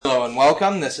and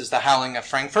welcome. This is the Howling of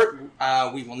Frankfort.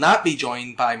 We will not be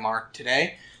joined by Mark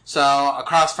today. So,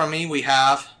 across from me we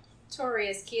have... Tori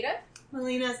as Kita.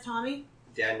 Melina as Tommy.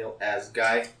 Daniel as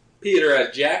Guy. Peter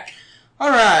as Jack.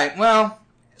 Alright, well,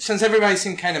 since everybody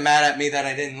seemed kind of mad at me that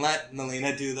I didn't let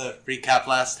Melina do the recap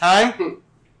last time...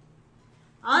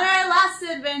 On our last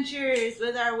adventures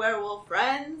with our werewolf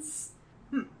friends...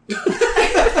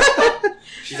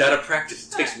 She's out of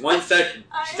practice. It takes one session.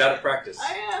 She's out of practice.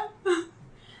 I am.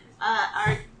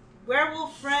 Our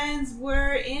werewolf friends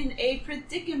were in a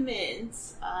predicament,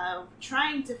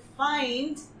 trying to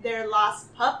find their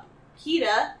lost pup,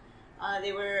 Kita.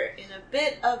 They were in a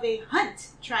bit of a hunt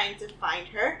trying to find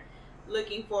her,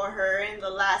 looking for her in the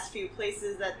last few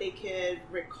places that they could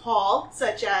recall,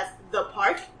 such as the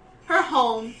park, her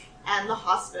home, and the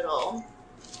hospital.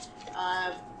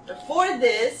 Before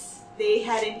this, they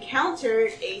had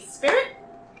encountered a spirit.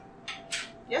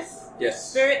 Yes? Yes.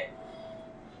 Spirit.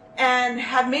 And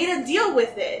have made a deal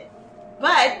with it.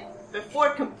 But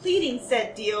before completing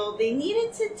said deal, they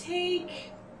needed to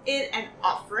take it an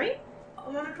offering.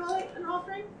 You want to call it an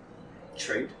offering?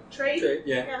 Trade,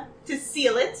 yeah. To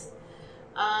seal it.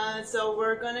 So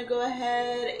we're going to go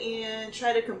ahead and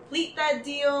try to complete that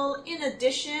deal. In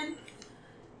addition,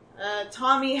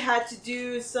 Tommy had to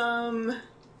do some...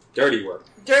 Dirty work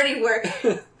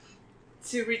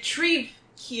to retrieve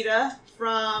Kita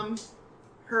from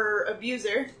her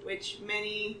abuser, which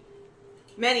many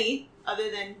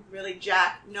other than really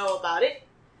Jack know about it.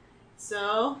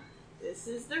 So this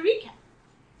is the recap.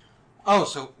 Oh,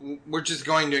 so we're just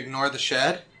going to ignore the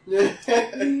shed?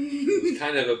 It's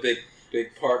kind of a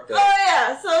big part that... Oh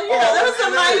yeah, so there was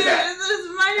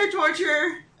some minor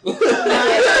torture.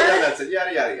 That's it.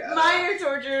 Yada yada yada. Minor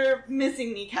torture,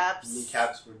 missing kneecaps.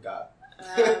 Kneecaps were got.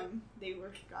 They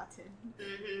were forgotten.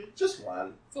 Mm-hmm. Just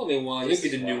one. Only one. You'll be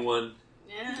the new one.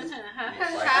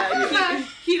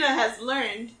 Kita has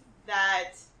learned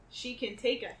that she can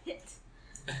take a hit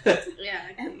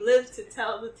and live to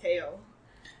tell the tale.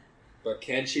 But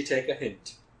can she take a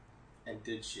hint? And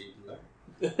did she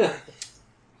learn?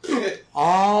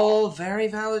 All very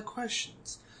valid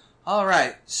questions.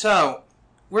 Alright, so...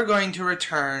 we're going to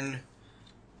return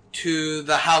to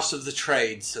the house of the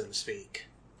trade, so to speak.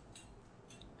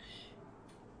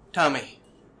 Tommy,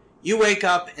 you wake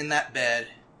up in that bed.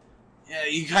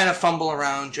 You kind of fumble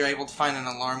around. You're able to find an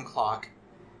alarm clock.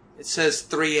 It says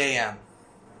 3 a.m.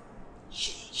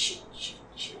 Shit.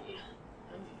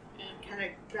 I'm kind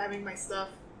of grabbing my stuff,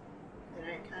 and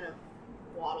I kind of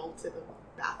waddle to the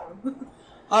bathroom.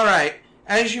 Alright.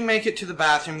 As you make it to the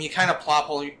bathroom, you kind of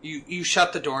you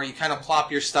shut the door, you kind of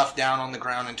plop your stuff down on the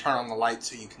ground and turn on the light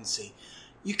so you can see.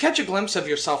 You catch a glimpse of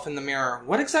yourself in the mirror.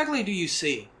 What exactly do you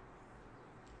see?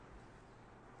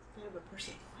 I have a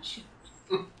personal question.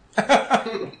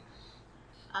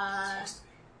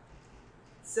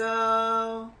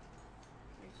 So,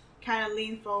 I kind of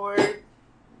lean forward,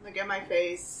 look at my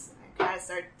face, I kind of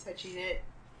start touching it.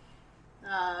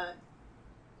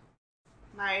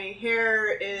 My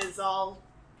hair is all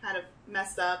kind of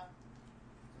messed up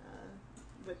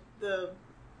with the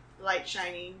light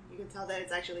shining. You can tell that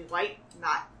it's actually white,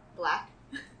 not black.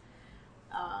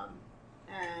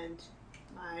 And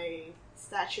my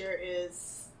stature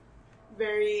is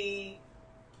very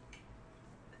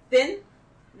thin.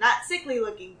 Not sickly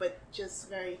looking, but just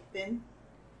very thin.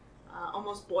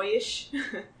 Almost boyish.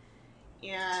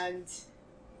 And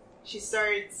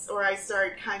I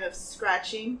start kind of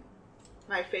scratching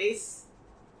my face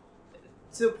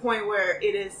to the point where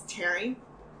it is tearing,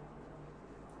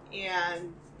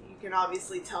 and you can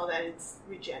obviously tell that it's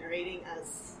regenerating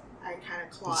as I kind of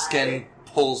claw. The skin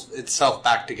pulls itself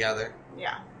back together.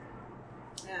 Yeah.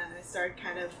 And I start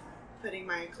kind of putting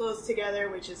my clothes together,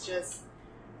 which is just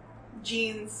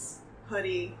jeans,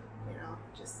 hoodie,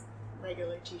 just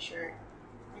regular t-shirt.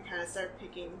 I kind of start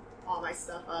picking all my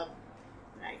stuff up,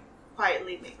 and I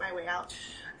quietly make my way out.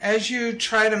 As you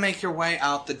try to make your way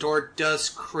out, the door does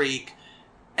creak,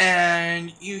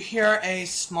 and you hear a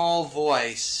small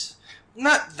voice.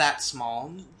 Not that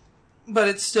small, but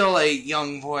it's still a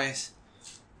young voice.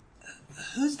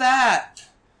 Who's that?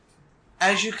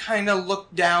 As you kind of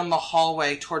look down the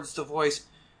hallway towards the voice,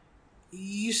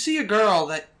 you see a girl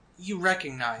that you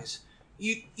recognize.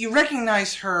 You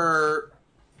recognize her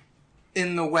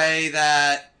in the way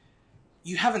that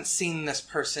you haven't seen this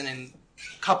person in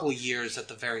a couple of years at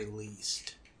the very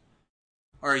least.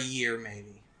 Or a year,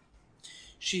 maybe.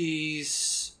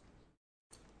 She's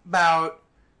about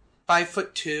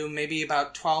 5'2", maybe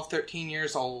about 12, 13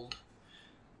 years old.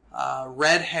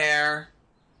 Red hair.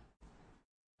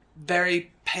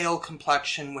 Very pale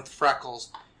complexion with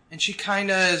freckles. And she kind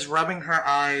of is rubbing her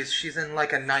eyes. She's in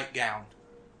like a nightgown.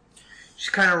 She's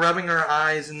kind of rubbing her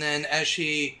eyes, and then as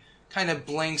she kind of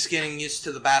blinks, getting used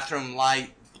to the bathroom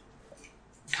light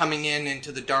coming in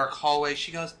into the dark hallway,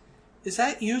 she goes, "Is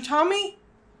that you, Tommy?"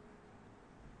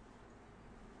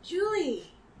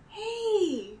 Julie,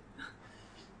 hey.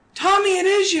 "Tommy, it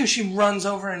is you!" She runs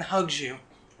over and hugs you.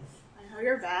 I hug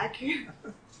her back. And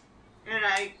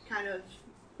I kind of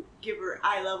give her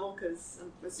eye level, because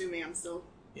I'm assuming I'm still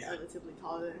relatively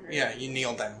taller than her. Yeah, you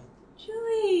kneel down.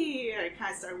 Julie! I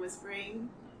kind of start whispering.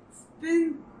 It's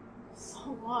been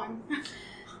so long.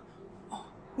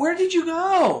 "Where did you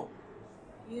go?"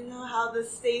 You know how the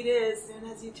state is. Soon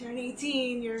as you turn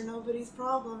 18, you're nobody's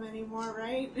problem anymore,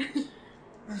 right?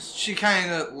 She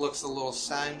kind of looks a little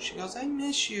sad, and she goes, "I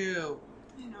miss you."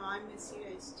 I know, I miss you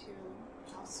guys too.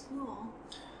 How's school?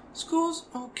 "School's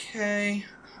okay.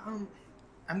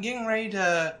 I'm getting ready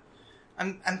to...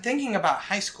 I'm thinking about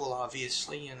high school,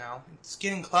 obviously, you know. It's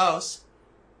getting close."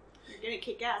 You're gonna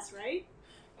kick ass, right?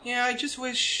 "Yeah, I just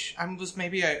wish I was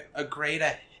maybe a grade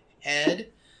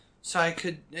ahead, so I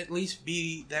could at least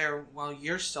be there while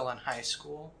you're still in high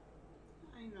school."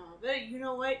 I know, but you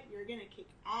know what? You're gonna kick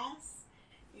ass.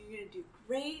 You're gonna do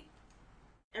great.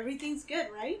 Everything's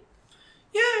good, right?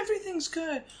 "Yeah, everything's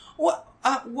good.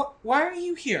 Why are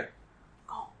you here?"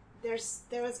 Oh, there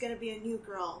was gonna be a new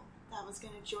girl that was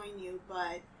gonna join you,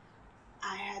 but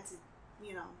I had to,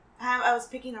 I was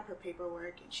picking up her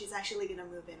paperwork, and she's actually gonna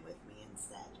move in with me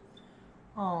instead.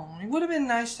 "Oh, it would have been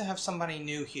nice to have somebody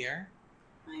new here."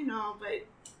 I know, but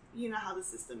you know how the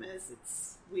system is.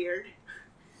 It's weird.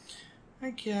 "I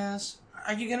guess.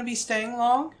 Are you gonna be staying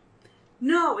long?"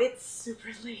 No, it's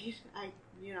super late. I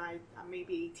may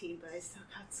be 18, but I still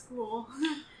got school.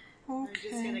 Okay. I'm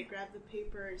just gonna grab the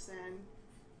papers, and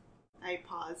I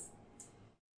pause.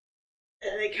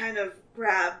 And I kind of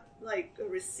grab, like, a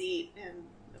receipt and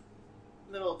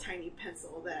a little tiny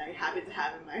pencil that I happen to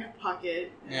have in my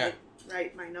pocket. And I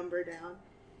write my number down.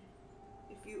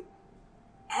 If you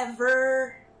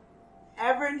ever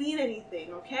need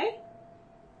anything, okay?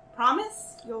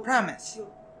 Promise? Promise.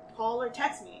 You'll call or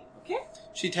text me, okay?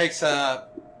 She takes a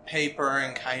paper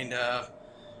and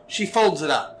she folds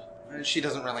it up. She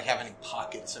doesn't really have any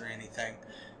pockets or anything.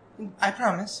 "I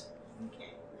promise."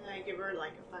 Okay. And I give her,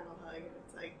 like, a final hug, and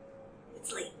it's like,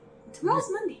 it's late. Tomorrow's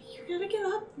Monday. You gotta get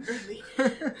up early.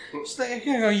 She's like, "I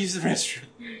gotta go use the restroom."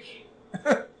 Okay.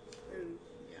 And,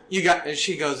 yeah.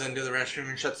 She goes into the restroom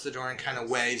and shuts the door and kind of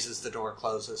waves as the door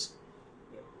closes.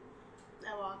 Yep.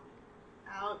 I walk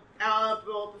out.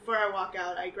 Well, before I walk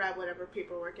out, I grab whatever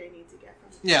paperwork I need to get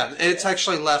from the Yeah, it's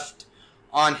actually left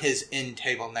on his end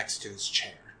table next to his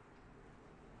chair.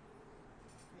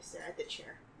 I stare at the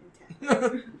chair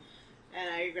intently. And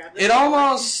I grab the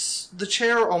The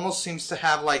chair almost seems to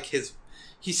have like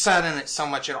he sat in it so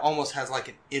much it almost has like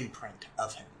an imprint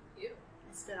of him. Ew.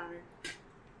 I spit on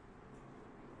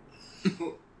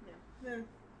her.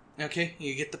 Yeah. Okay,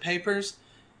 you get the papers,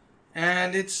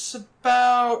 and it's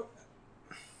about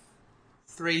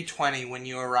 3:20 when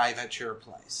you arrive at your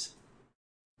place.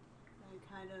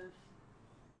 I kind of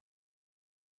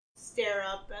stare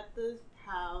up at the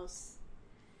house.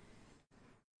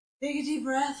 Take a deep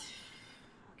breath.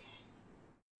 Okay.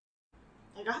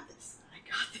 I got this.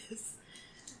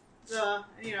 So,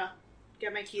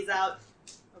 get my keys out,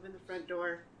 open the front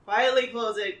door, quietly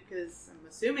close it, because I'm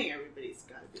assuming everybody's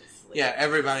got to be asleep. Yeah,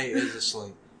 everybody is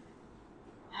asleep.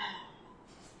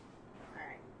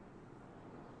 Alright.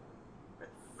 Where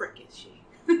the frick is she?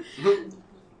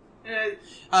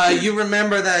 You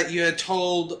remember that you had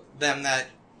told them that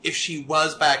if she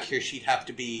was back here, she'd have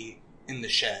to be in the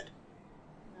shed.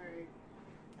 Alright.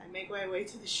 I make my way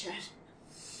to the shed.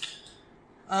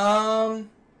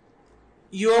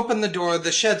 You open the door.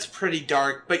 The shed's pretty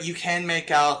dark, but you can make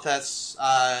out that's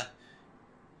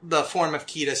the form of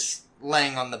Ketis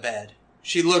laying on the bed.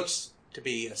 She looks to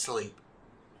be asleep.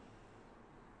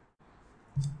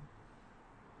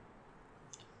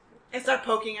 I start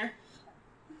poking her.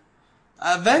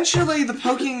 Eventually, the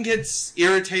poking gets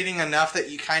irritating enough that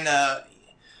you kind of...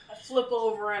 I flip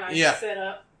over and I sit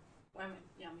up. I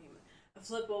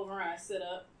flip over and I sit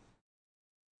up.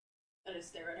 I just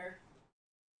stare at her.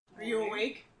 Are you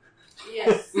awake?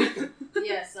 Yes.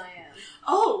 Yes, I am.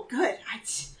 Oh, good.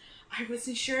 I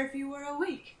wasn't sure if you were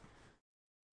awake.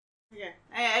 Okay.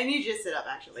 I need you to sit up,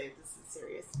 actually, if this is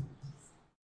serious.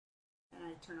 And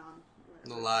I turn on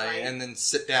the light and then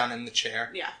sit down in the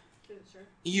chair. Yeah. Sure.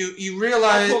 You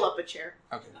realize... I pull up a chair.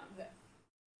 Okay.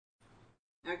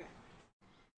 Okay.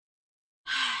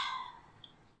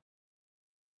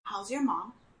 How's your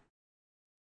mom?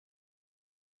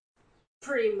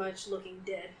 Pretty much looking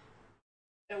dead.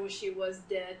 I wish she was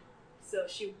dead, so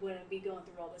she wouldn't be going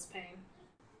through all this pain.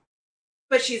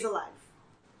 But she's alive.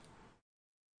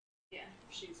 Yeah,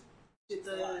 she's Did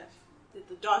alive. Did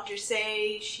the doctor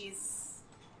say she's...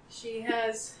 She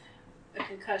has a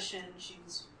concussion.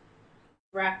 She's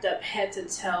wrapped up head to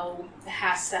toe.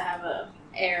 Has to have a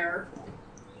air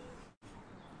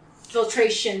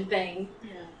filtration thing.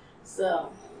 Yeah.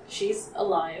 So she's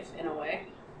alive in a way.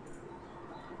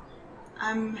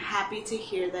 I'm happy to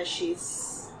hear that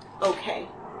she's okay.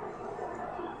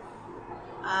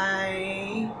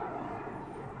 I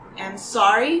am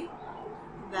sorry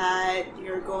that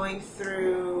you're going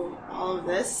through all of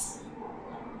this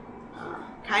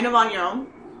kind of on your own.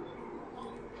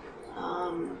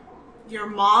 Your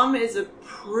mom is a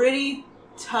pretty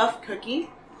tough cookie,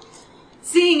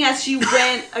 seeing as she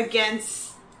went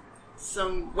against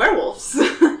some werewolves.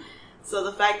 So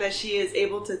the fact that she is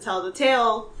able to tell the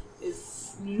tale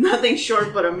is nothing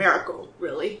short but a miracle,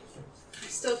 really. I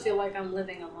still feel like I'm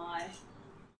living a lie.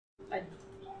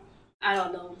 I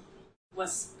don't know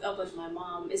what's up with my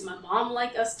mom. Is my mom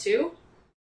like us too?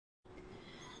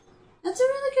 That's a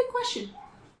really good question.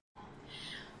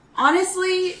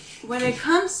 Honestly, when it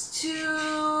comes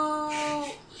to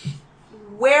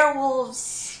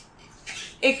werewolves,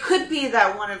 it could be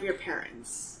that one of your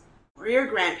parents, or your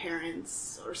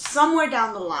grandparents, or somewhere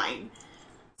down the line,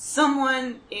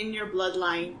 someone in your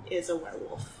bloodline is a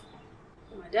werewolf.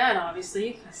 My dad,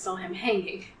 obviously. I saw him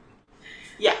hanging.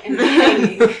 Yeah. And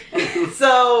hanging.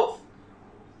 So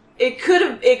it could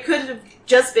have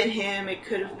just been him. It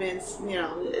could have been,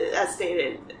 as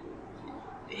stated,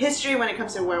 history when it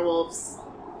comes to werewolves,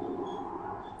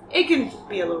 it can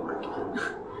be a little murky.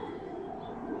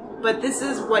 But this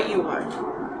is what you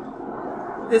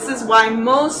are. This is why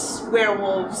most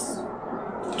werewolves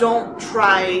don't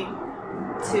try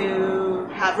to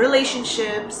have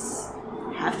relationships,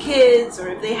 have kids, or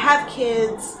if they have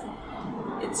kids,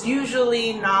 it's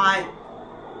usually not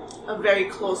a very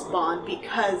close bond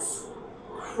because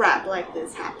crap like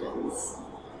this happens.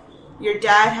 Your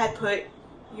dad had put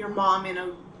your mom in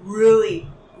a really,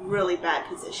 really bad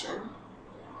position.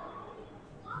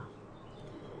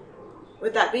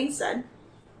 With that being said,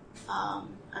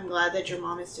 I'm glad that your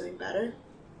mom is doing better.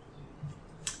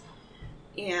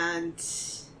 And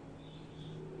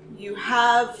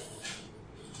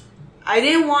I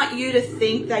didn't want you to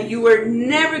think that you were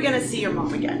never going to see your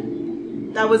mom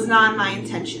again. That was not my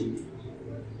intention.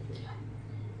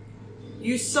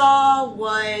 You saw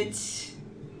what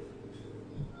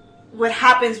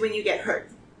happens when you get hurt.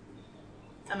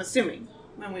 I'm assuming,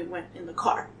 when we went in the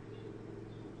car.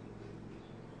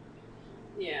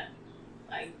 Yeah,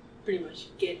 I pretty much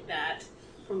get that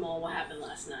from all what happened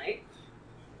last night.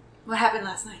 What happened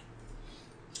last night?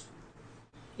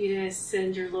 You didn't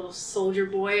send your little soldier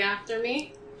boy after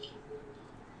me?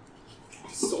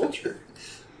 Soldier?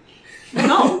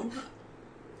 No.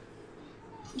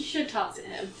 You should talk to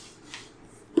him.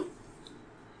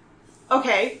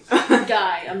 Okay.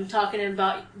 Guy. I'm talking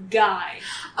about Guy.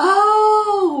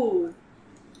 Oh!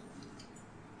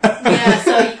 Yeah,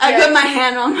 so... Yeah, I put my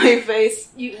hand on my face.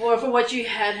 Or for what you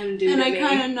had him do And to I me.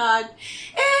 kind of nod.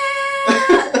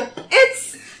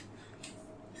 It's...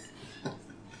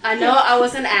 I know I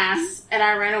was an ass, and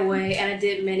I ran away, and I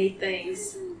did many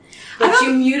things. But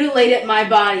you mutilated my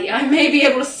body. I may be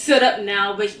able to sit up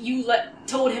now, but you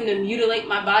told him to mutilate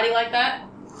my body like that?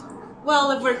 Well,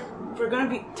 if we're going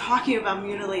to be talking about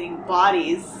mutilating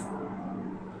bodies...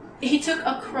 He took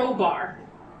a crowbar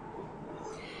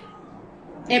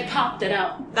and popped it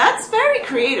out. That's very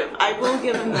creative. I will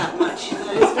give him that much.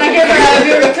 That is I give her a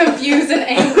very confused and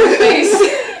angry face.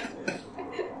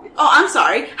 Oh, I'm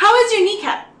sorry. How is your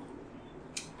kneecap?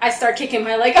 I start kicking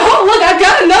my leg. Oh, look, I've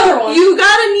got another one. You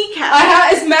got a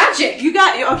kneecap. It's magic. You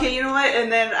got... Okay, you know what?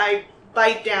 And then I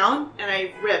bite down and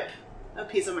I rip a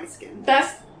piece of my skin.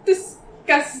 That's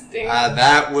disgusting.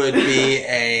 That would be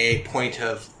a point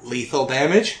of lethal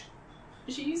damage.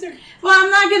 Did she use her? Well,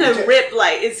 I'm not gonna rip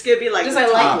like... It's gonna be like... Just the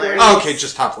like top light layer. burn. Okay,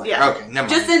 just top layer. Yeah. Okay, never mind.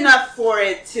 Just enough for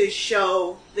it to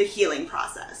show the healing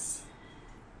process.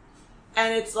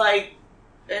 And it's like...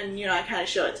 And, I kind of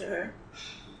show it to her.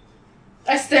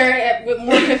 I stare at with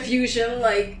more confusion,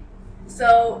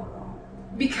 so,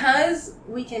 because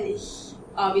we can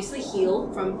obviously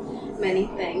heal from many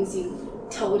things, you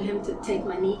told him to take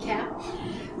my kneecap.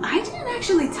 I didn't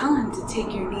actually tell him to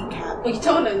take your kneecap. Well, you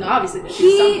told him, obviously, to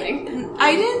do something.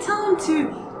 I didn't tell him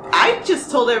to... I just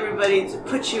told everybody to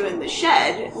put you in the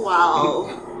shed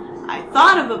while I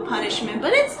thought of a punishment,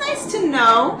 but it's nice to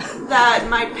know that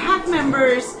my pack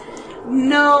members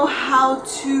know how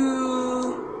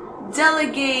to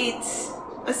delegate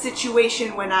a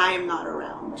situation when I am not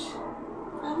around.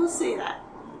 will say that.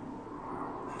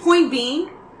 Point being,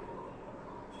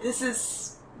 this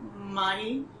is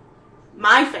my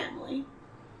family.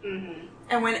 Mm-hmm.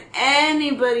 And when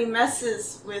anybody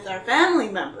messes with our family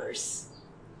members,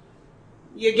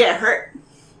 you get hurt.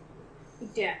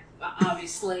 Yeah,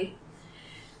 obviously.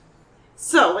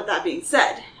 So, with that being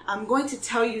said, I'm going to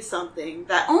tell you something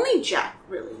that only Jack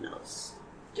really knows.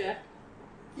 Jack?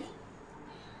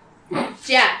 Yeah.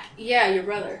 Jack, yeah, your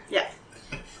brother. Yeah.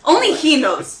 Only he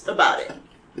knows about it.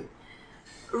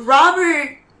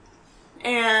 Robert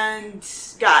and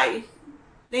Guy,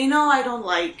 they know I don't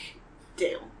like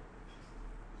Dale.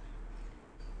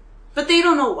 But they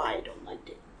don't know why I don't like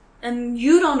Dale. And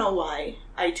you don't know why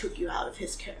I took you out of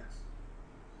his care.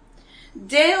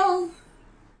 Dale...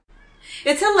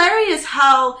 It's hilarious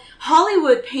how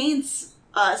Hollywood paints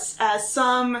us as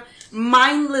some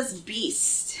mindless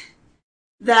beast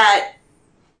that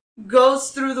goes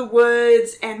through the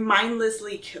woods and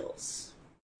mindlessly kills.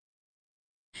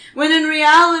 When in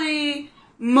reality,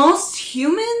 most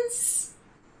humans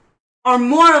are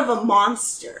more of a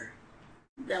monster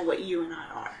than what you and I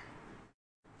are.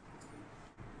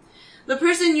 The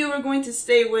person you were going to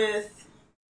stay with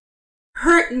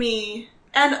hurt me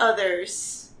and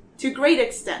others to great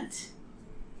extent.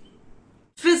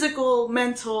 Physical,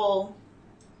 mental,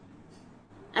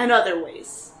 and other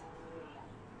ways.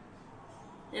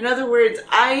 In other words,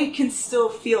 I can still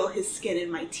feel his skin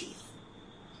in my teeth.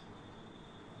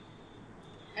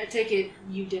 I take it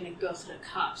you didn't go to the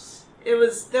cops. There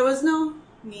was no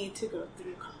need to go to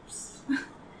the cops.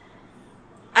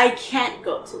 I can't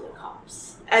go to the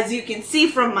cops. As you can see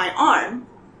from my arm,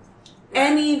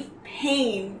 any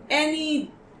pain, any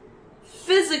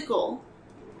physical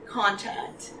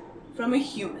contact from a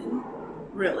human,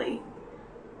 really,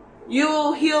 you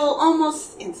will heal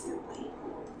almost instantly.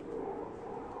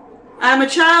 I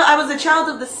was a child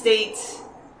of the state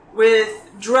with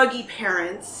druggy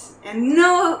parents and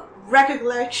no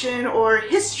recollection or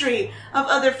history of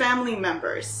other family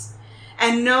members.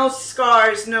 And no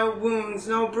scars, no wounds,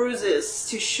 no bruises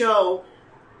to show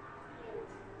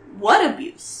what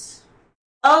abuse.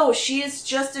 Oh, she is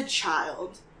just a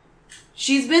child.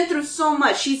 She's been through so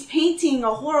much. She's painting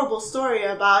a horrible story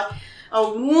about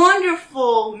a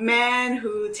wonderful man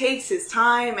who takes his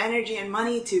time, energy, and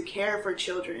money to care for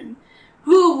children.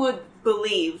 Who would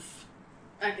believe?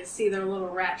 I could see their little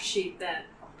rap sheet that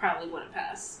probably wouldn't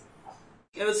pass.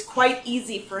 It was quite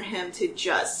easy for him to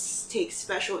just take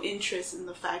special interest in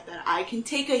the fact that I can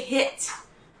take a hit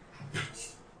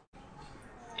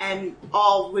and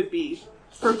all would be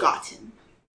forgotten.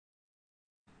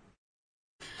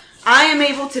 I am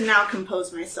able to now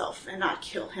compose myself and not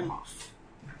kill him off.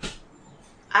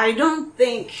 I don't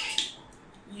think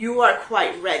you are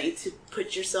quite ready to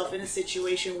put yourself in a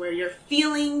situation where your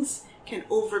feelings can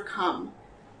overcome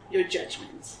your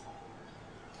judgment.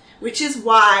 Which is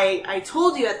why I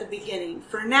told you at the beginning,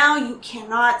 for now you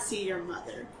cannot see your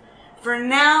mother. For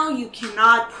now you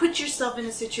cannot put yourself in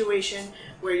a situation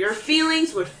where your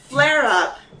feelings would flare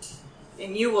up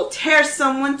and you will tear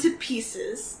someone to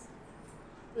pieces.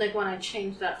 Like when I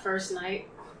changed that first night.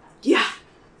 Yeah,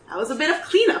 that was a bit of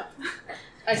cleanup.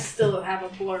 I still have a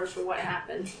blur for what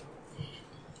happened.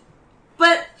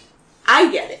 But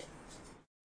I get it.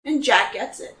 And Jack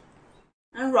gets it.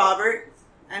 And Robert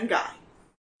and Guy.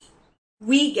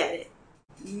 We get it.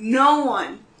 No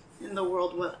one in the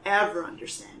world will ever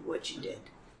understand what you did.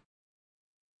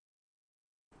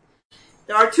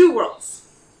 There are two worlds.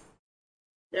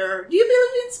 Do you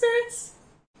believe in spirits?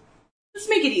 Let's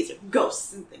make it easier.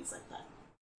 Ghosts and things like that.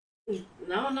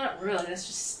 No, not really. That's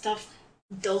just stuff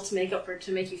adults make up for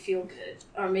to make you feel good.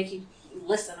 Or make you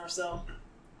listen or so.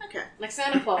 Okay. Like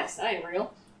Santa Claus. That ain't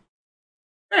real.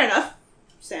 Fair enough.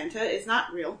 Santa is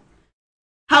not real.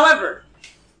 However,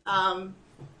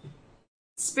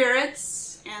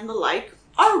 spirits and the like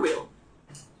are real.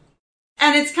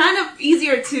 And it's kind of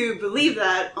easier to believe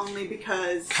that only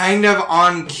because... Kind of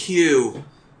on cue,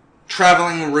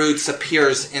 Traveling Roots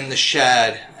appears in the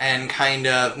shed and kind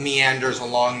of meanders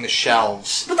along the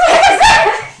shelves. What the heck is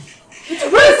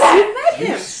that? What is that?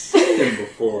 You've seen him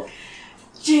before.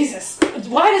 Jesus.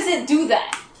 Why does it do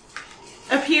that?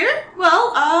 Appear?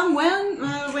 Well,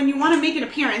 when you want to make an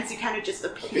appearance, you kind of just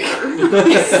appear.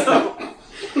 So,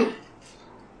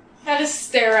 I just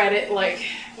stare at it like,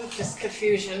 with just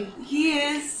confusion. he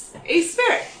is a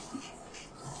spirit.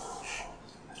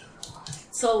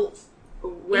 So,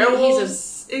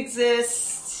 Werewolves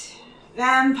exist.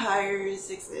 Vampires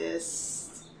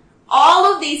exist.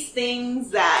 All of these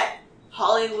things that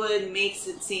Hollywood makes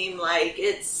it seem like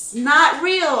it's not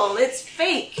real, it's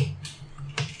fake.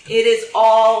 It is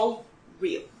all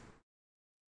real.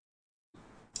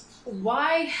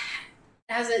 why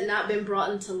has it not been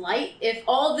brought into light? If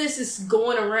all this is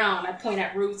going around, I point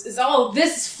at Roots, is all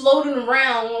this is floating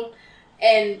around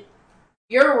and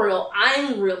you're real,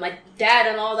 I'm real, my dad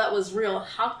and all that was real,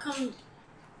 how come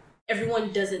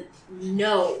everyone doesn't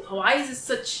know? Why is it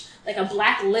such like a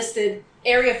blacklisted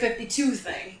Area 52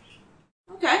 thing?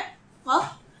 Okay,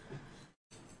 well,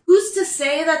 who's to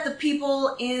say that the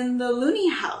people in the Looney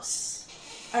House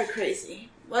are crazy?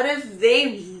 What if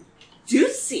they do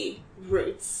see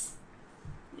Roots?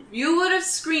 If you would have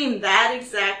screamed that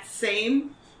exact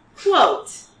same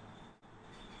quote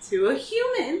to a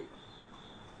human,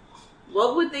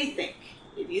 what would they think?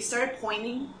 If you started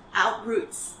pointing out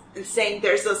Roots and saying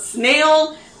there's a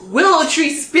snail willow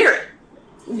tree spirit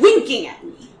winking at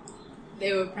me.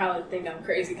 They would probably think I'm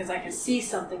crazy because I can see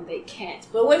something they can't.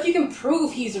 But what if you can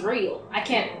prove he's real? I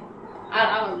can't.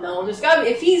 I don't know. There's gotta be,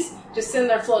 if he's just sitting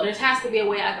there floating, there has to be a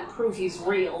way I can prove he's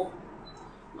real.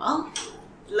 Well,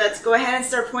 let's go ahead and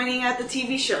start pointing at the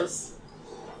TV shows.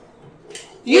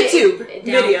 YouTube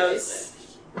videos.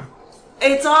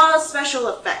 It's all special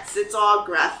effects. It's all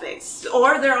graphics.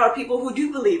 Or there are people who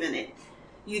do believe in it.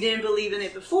 You didn't believe in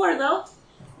it before, though.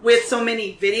 With so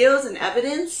many videos and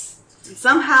evidence. And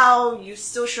somehow you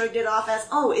still shrugged it off as,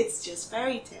 oh, it's just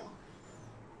fairy tale.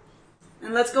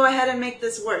 And let's go ahead and make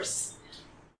this worse.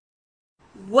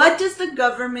 What does the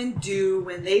government do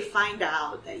when they find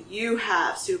out that you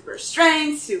have super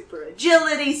strength, super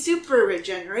agility, super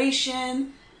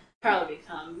regeneration? Probably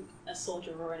become a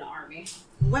soldier or an army.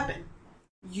 Weapon.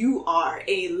 You are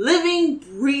a living,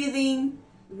 breathing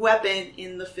weapon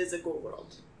in the physical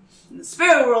world. In the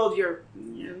spirit world, you're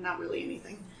not really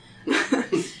anything.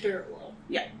 Spirit world.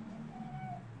 Yeah.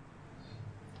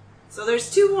 So there's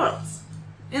two worlds.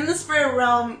 In the spirit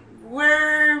realm,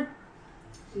 we're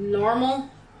normal-ish.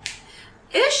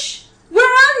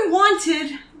 We're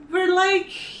unwanted. We're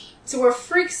like... So we're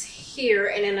freaks here,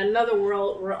 and in another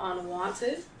world, we're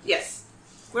unwanted? Yes.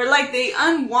 We're like the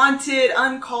unwanted,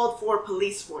 uncalled for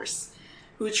police force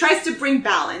who tries to bring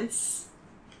balance.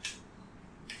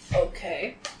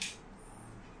 Okay.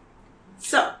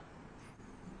 So,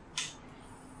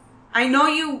 I know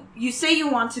you say you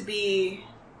want to be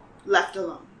left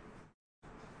alone.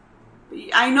 But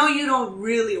I know you don't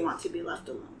really want to be left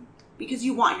alone because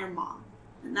you want your mom.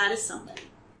 And that is somebody.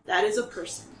 That is a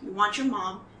person. You want your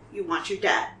mom. You want your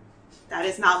dad. That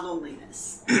is not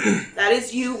loneliness. That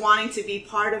is you wanting to be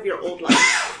part of your old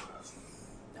life.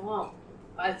 Well,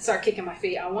 I'd start kicking my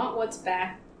feet. I want what's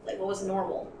back, like what was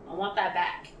normal. I want that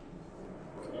back.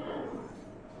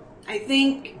 I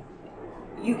think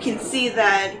you can see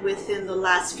that within the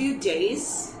last few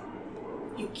days,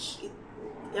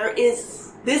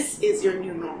 this is your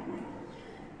new normal.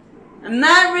 I'm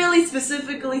not really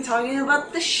specifically talking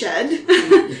about the shed.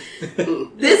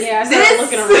 Looking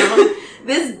around.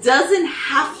 This doesn't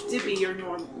have to be your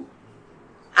normal.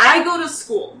 I go to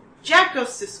school. Jack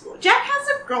goes to school. Jack has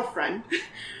a girlfriend.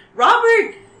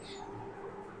 Robert,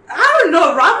 I don't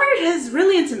know. Robert is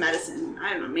really into medicine.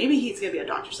 I don't know. Maybe he's going to be a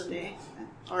doctor someday.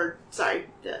 Or, sorry,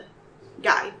 the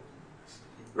guy.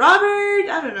 Robert,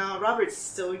 I don't know. Robert's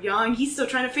still young. He's still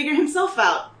trying to figure himself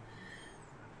out.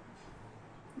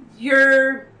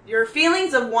 Your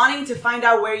feelings of wanting to find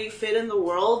out where you fit in the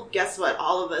world, guess what?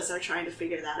 All of us are trying to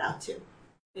figure that out too.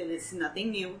 It is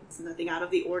nothing new. It's nothing out of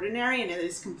the ordinary, and it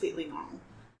is completely normal.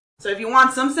 So if you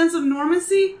want some sense of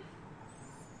normalcy,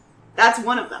 that's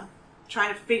one of them.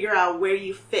 Trying to figure out where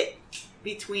you fit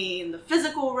between the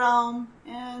physical realm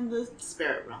and the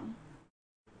spirit realm.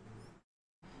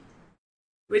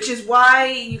 Which is why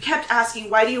you kept asking,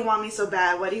 why do you want me so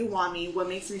bad? Why do you want me? What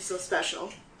makes me so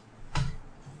special?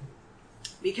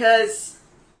 Because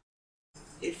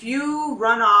if you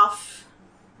run off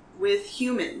with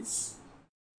humans,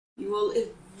 you will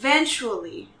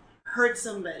eventually hurt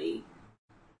somebody,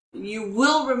 and you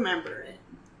will remember it.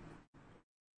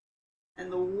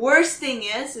 And the worst thing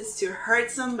is to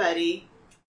hurt somebody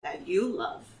that you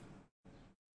love.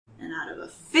 And out of a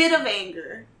fit of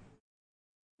anger,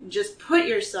 just put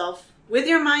yourself, with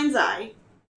your mind's eye,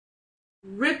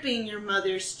 ripping your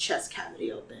mother's chest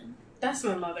cavity open. That's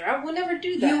my mother. I would never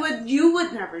do that. You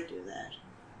would never do that.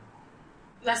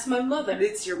 That's my mother.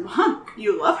 It's your mom.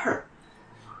 You love her.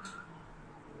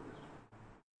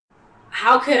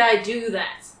 How could I do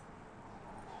that?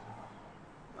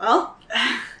 Well,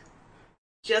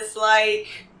 just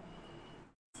like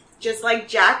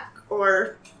Jack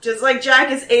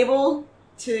is able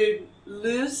to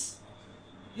lose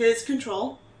his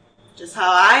control, just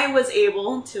how I was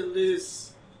able to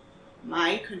lose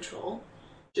my control.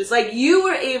 Just like you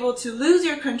were able to lose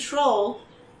your control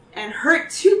and hurt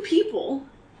two people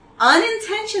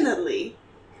unintentionally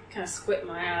kind of squint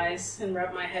my eyes and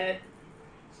rub my head.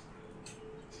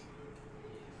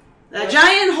 The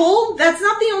giant hole, that's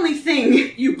not the only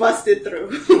thing you busted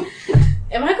through.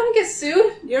 Am I going to get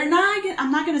sued?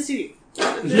 I'm not gonna sue you.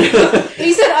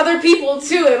 He said other people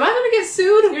too. Am I going to get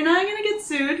sued? You're not gonna get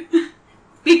sued.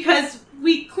 Because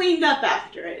we cleaned up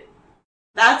after it.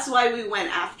 That's why we went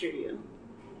after you.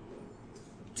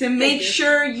 To make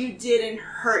sure you didn't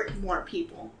hurt more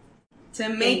people. To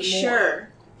make sure.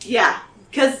 Yeah,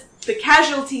 because the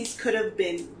casualties could have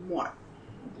been more.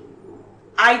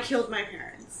 I killed my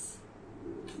parents.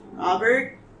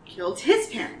 Robert killed his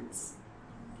parents.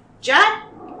 Jack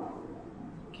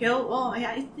killed... Oh,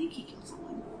 yeah, I think he killed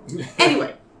someone.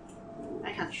 Anyway.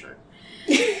 I kind of short.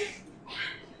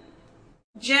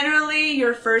 Generally,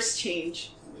 your first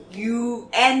change, you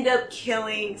end up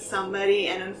killing somebody,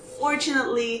 and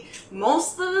unfortunately,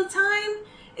 most of the time,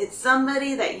 it's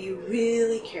somebody that you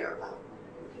really care about.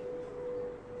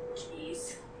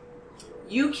 Jeez.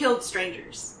 You killed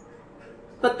strangers.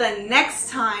 But the next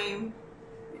time,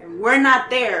 and we're not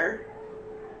there,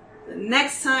 the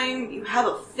next time you have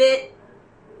a fit,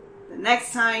 the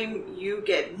next time you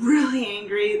get really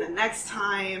angry, the next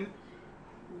time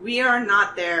we are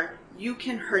not there, you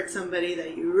can hurt somebody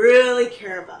that you really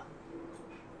care about.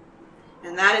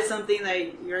 And that is something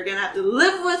that you're going to have to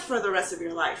live with for the rest of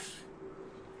your life.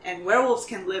 And werewolves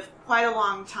can live quite a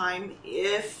long time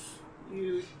if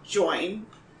you join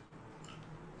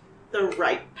the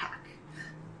right pack.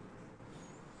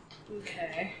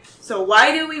 Okay. So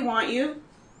why do we want you?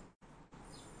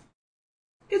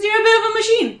 Because you're a bit of a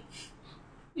machine.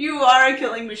 You are a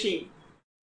killing machine.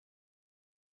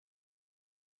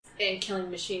 And killing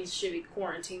machines should be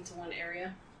quarantined to one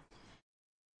area.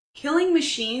 Killing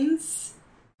machines,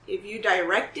 if you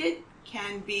direct it,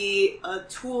 can be a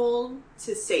tool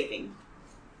to saving.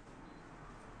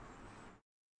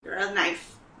 You're a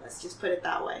knife. Let's just put it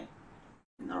that way.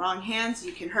 In the wrong hands,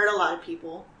 you can hurt a lot of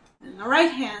people. In the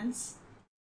right hands,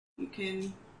 you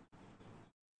can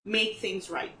make things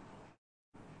right.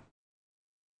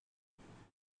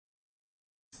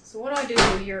 So what do I do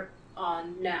from here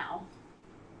on now?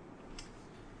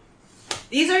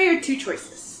 These are your two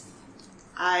choices.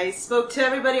 I spoke to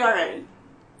everybody already.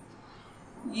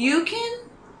 You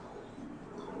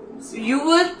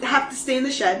would have to stay in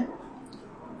the shed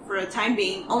for a time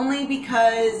being, only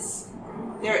because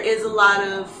there is a lot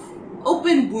of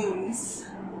open wounds.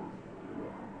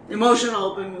 Emotional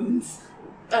open wounds.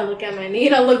 I look at my knee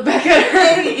and I look back at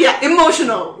her. Yeah,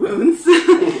 emotional wounds.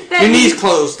 Your knee's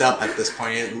closed up at this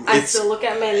point. I still look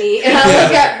at my knee and I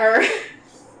look at her.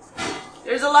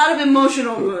 There's a lot of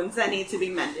emotional wounds that need to be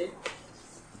mended.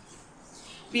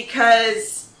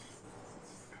 Because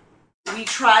we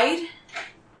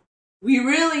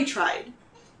really tried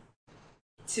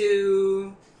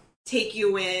to take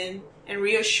you in and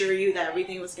reassure you that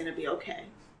everything was going to be okay.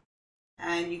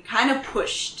 And you kind of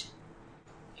pushed.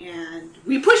 And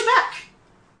we pushed back.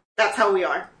 That's how we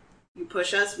are. You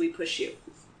push us, we push you.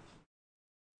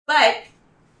 But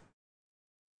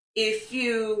if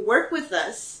you work with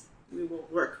us, we will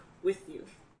work with you.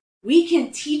 We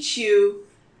can teach you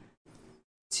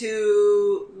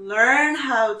to learn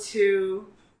how to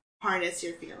harness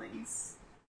your feelings.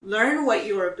 Learn what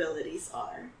your abilities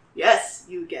are. Yes,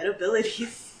 you get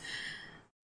abilities.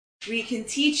 We can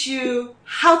teach you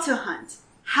how to hunt,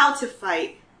 how to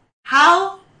fight,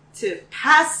 how to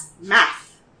pass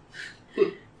math.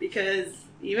 Because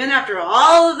even after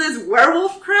all of this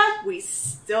werewolf crap, we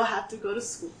still have to go to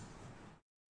school.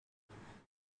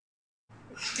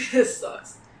 This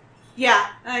sucks.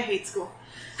 Yeah, I hate school.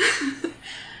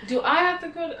 Do I have to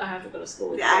go? I have to go to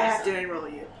school. Yeah, I have to enroll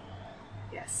you.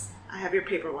 Yes, I have your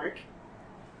paperwork.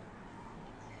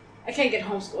 I can't get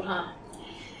homeschooled, huh?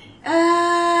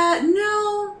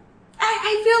 No.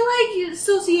 I feel like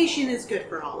association is good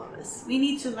for all of us. We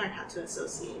need to learn how to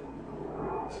associate.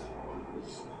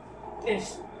 Okay.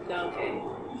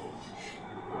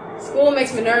 School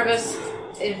makes me nervous.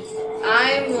 If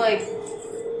I'm like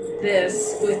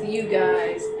this with you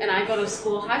guys and I go to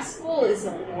school, high school is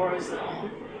a war zone.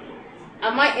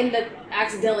 I might end up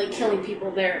accidentally killing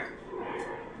people there.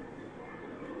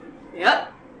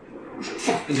 Yep.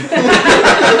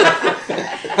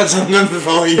 That's enough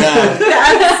all you have.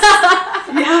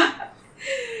 Yeah.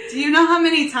 Do you know how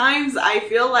many times I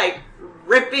feel like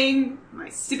ripping my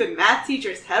stupid math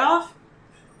teacher's head off?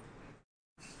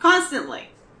 Constantly.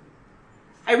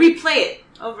 I replay it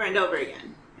over and over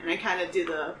again. And I kind of do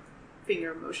the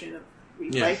finger motion of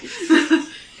replay. Yeah.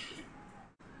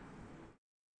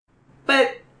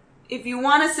 But if you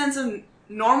want a sense of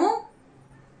normal,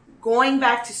 going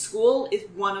back to school is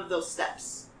one of those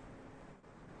steps.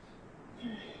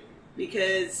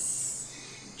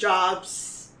 Because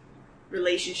jobs,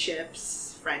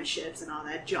 relationships, friendships, and all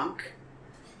that junk,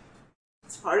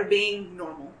 it's part of being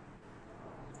normal.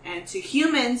 And to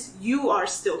humans, you are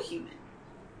still human.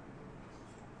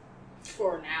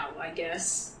 For now, I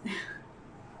guess.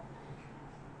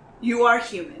 You are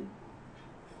human.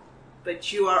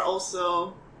 But you are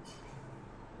also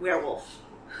werewolf.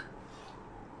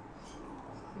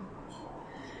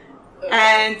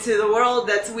 And to the world,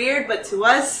 that's weird, but to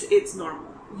us, it's normal.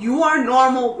 You are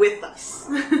normal with us.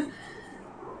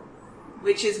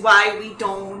 Which is why we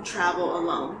don't travel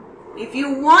alone. If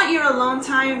you want your alone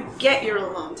time, get your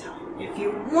alone time. If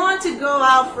you want to go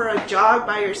out for a jog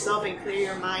by yourself and clear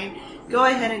your mind, go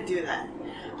ahead and do that.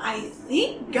 I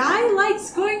think Guy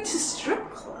likes going to strip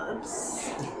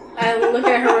clubs. I look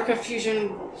at her with confusion.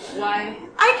 Why?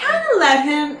 I kind of let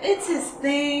him. It's his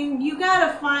thing. You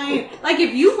gotta find... Like,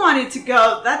 if you wanted to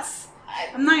go, that's...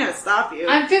 I'm not gonna stop you.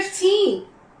 I'm 15.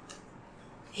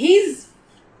 He's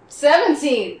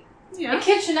 17. Yeah. A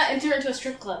kid should not enter into a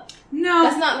strip club. No.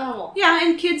 That's not normal. Yeah,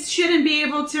 and kids shouldn't be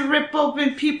able to rip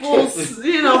open people's,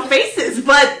 faces,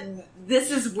 but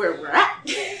this is where we're at.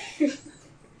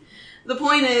 The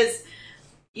point is,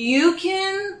 you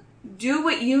can do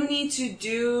what you need to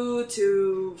do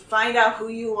to find out who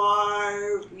you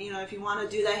are. If you want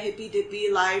to do that hippy-dippy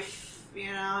life,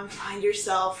 and find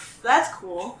yourself, that's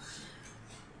cool.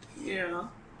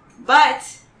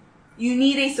 But you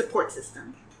need a support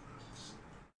system.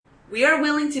 We are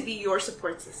willing to be your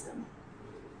support system.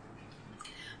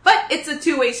 But it's a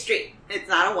two-way street. It's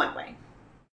not a one-way.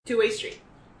 Two-way street.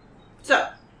 So,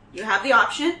 you have the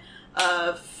option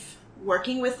of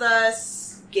working with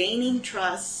us, gaining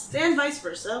trust, and vice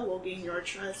versa. We'll gain your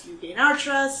trust, you gain our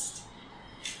trust.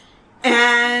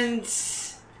 And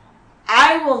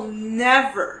I will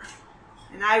never,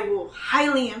 and I will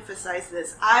highly emphasize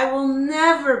this, I will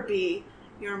never be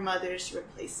your mother's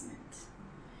replacement.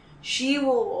 She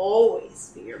will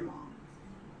always be your mom.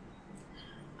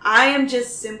 I am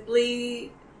just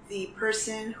simply the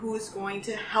person who is going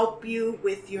to help you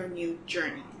with your new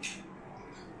journey.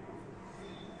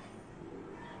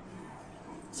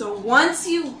 So once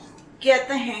you get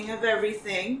the hang of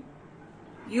everything,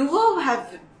 you will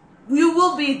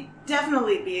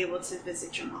definitely be able to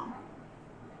visit your mom.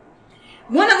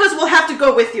 One of us will have to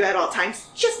go with you at all times,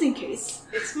 just in case.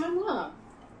 It's my mom.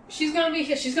 She's gonna be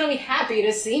here. She's gonna be happy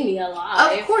to see me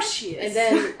alive. Of course she is. And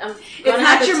then I'm It's gonna not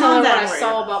have to your tell mom her that what I'm I worried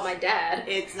saw about. about my dad.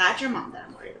 It's not your mom that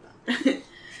I'm worried about.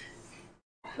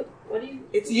 What do you?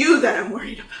 It's you that I'm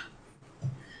worried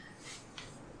about.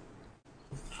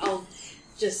 I'll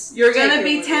just. You're take gonna your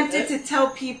be word tempted with it. to tell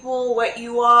people what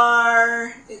you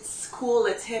are. It's cool,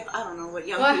 it's hip. I don't know what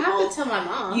young Well, I people... have to tell my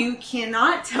mom. You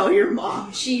cannot tell your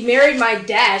mom. She married my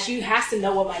dad. She has to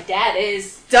know what my dad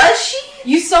is. Does she?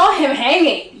 You saw him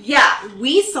hanging. Yeah,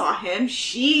 we saw him.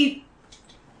 She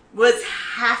was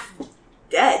half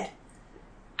dead.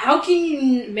 How can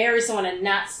you marry someone and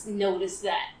not notice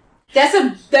that? That's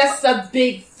a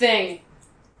big thing.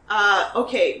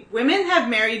 Okay, women have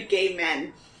married gay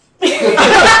men. Are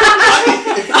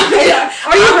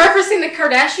you referencing the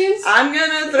Kardashians? I'm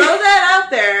gonna throw that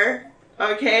out there,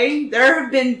 okay? There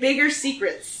have been bigger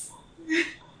secrets.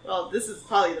 Well, this is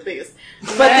probably the biggest.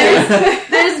 But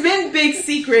there's been big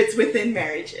secrets within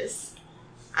marriages.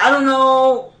 I don't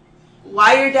know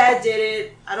why your dad did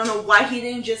it. I don't know why he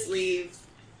didn't just leave.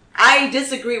 I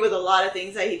disagree with a lot of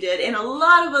things that he did, and a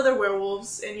lot of other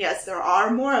werewolves, and yes, there are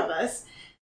more of us,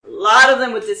 a lot of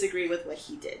them would disagree with what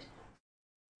he did.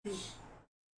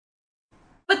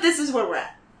 But this is where we're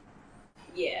at.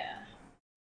 Yeah.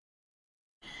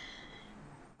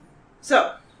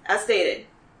 So, as stated,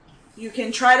 you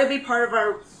can try to be part of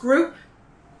our group,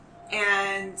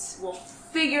 and we'll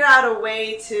figure out a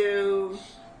way to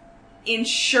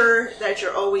ensure that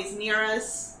you're always near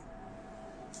us.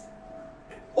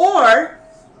 Or,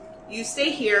 you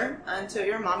stay here until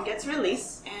your mom gets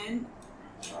released, and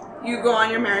you go on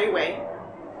your merry way,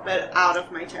 but out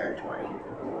of my territory.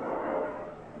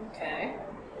 Okay.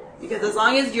 Because as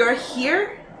long as you're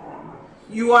here,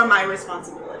 you are my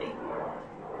responsibility.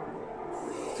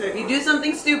 So if you do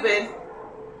something stupid,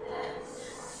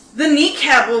 the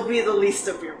kneecap will be the least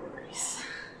of your worries.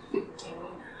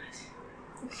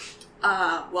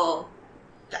 Well,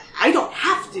 I don't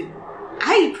have to.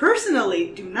 I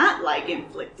personally do not like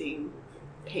inflicting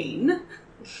pain.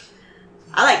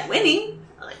 I like winning.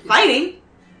 I like fighting.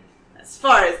 As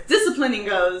far as disciplining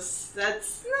goes,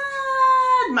 that's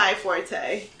not my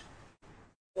forte.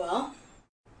 Well,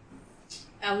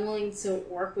 I'm willing to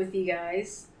work with you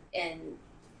guys and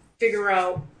figure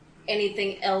out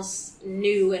anything else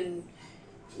new and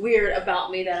weird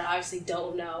about me that I obviously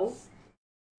don't know.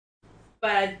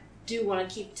 But I do want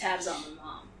to keep tabs on my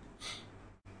mom.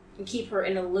 And keep her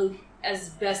in a loop as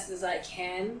best as I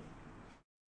can.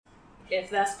 If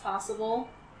that's possible.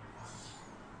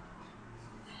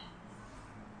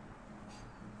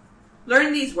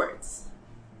 Learn these words.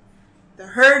 The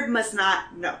herd must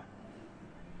not know.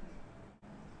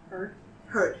 Herd?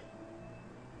 Herd.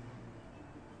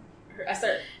 I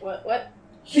started, what?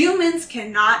 Humans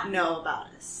cannot know about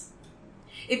us.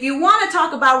 If you want to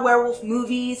talk about werewolf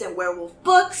movies and werewolf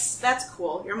books, that's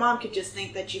cool. Your mom could just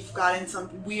think that you've gotten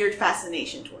some weird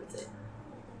fascination towards it.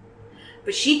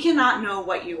 But she cannot know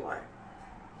what you are.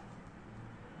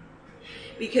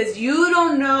 Because you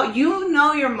don't know, you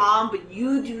know your mom, but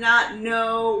you do not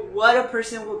know what a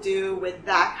person will do with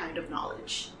that kind of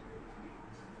knowledge.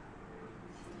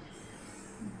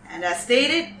 And as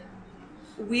stated,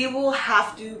 we will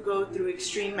have to go through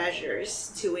extreme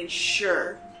measures to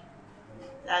ensure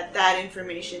that that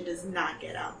information does not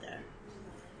get out there.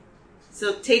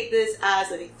 So take this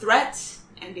as a threat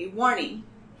and a warning.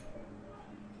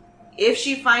 If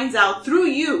she finds out through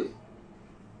you,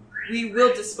 we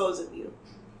will dispose of you.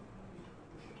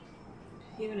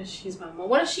 Even if she's my mom.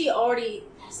 What if she already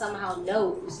somehow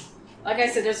knows? Like I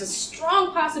said, there's a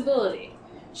strong possibility.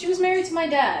 She was married to my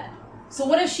dad. So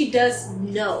what if she does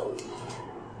know?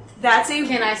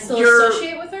 Can I still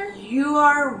associate with her? You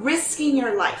are risking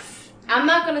your life. I'm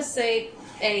not going to say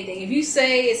anything. If you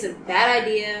say it's a bad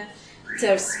idea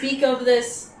to speak of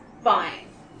this, fine.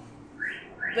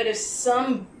 But if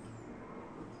some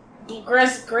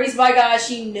grace by God,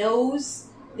 she knows,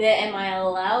 then am I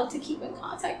allowed to keep in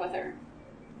contact with her?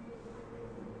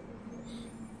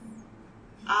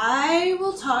 I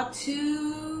will talk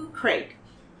to Craig.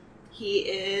 He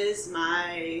is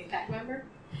my... Pack member?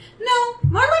 No,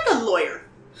 more like a lawyer.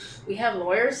 We have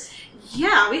lawyers?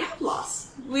 Yeah, we have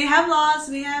laws. We have laws,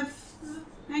 we have,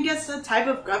 I guess, a type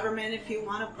of government, if you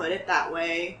want to put it that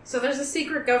way. So there's a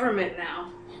secret government now.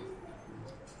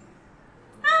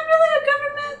 Not really a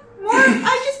government. More,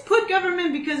 I just put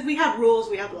government because we have rules,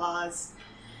 we have laws.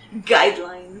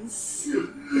 Guidelines.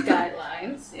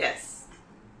 Guidelines? Yes.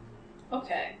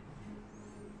 Okay.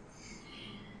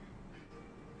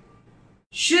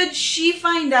 Should she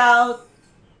find out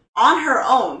on her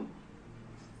own,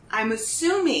 I'm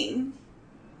assuming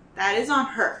that is on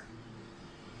her.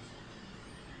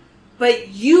 But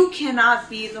you cannot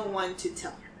be the one to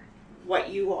tell her what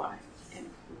you are and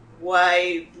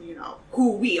why,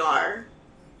 who we are.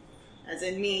 As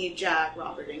in me, Jack,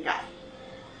 Robert, and Guy.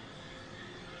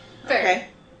 Fair. Okay?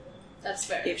 That's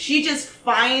fair. If she just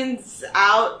finds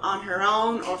out on her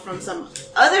own or from some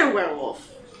other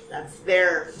werewolf, that's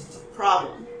their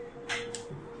problem.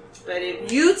 But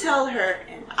if you tell her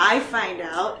and I find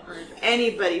out, or if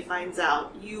anybody finds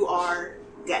out, you are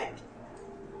dead.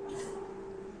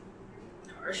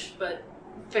 Harsh, but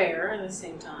fair at the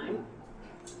same time.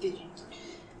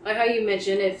 Like how you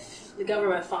mentioned, if the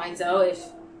government finds out if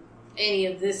any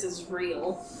of this is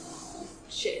real,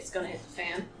 shit, it's gonna hit the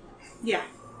fan. Yeah.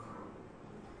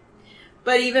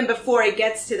 But even before it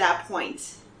gets to that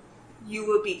point, you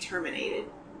will be terminated.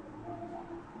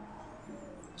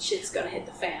 Shit's gonna hit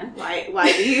the fan.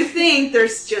 Why do you think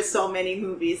there's just so many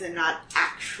movies and not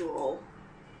actual?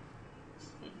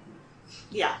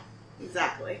 Yeah,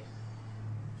 exactly.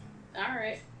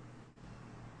 Alright.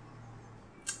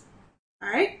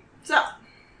 Alright, so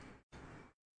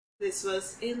this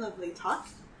was a lovely talk.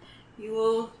 You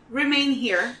will remain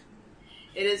here.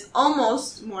 It is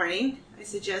almost morning. I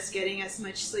suggest getting as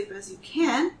much sleep as you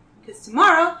can, because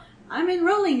tomorrow I'm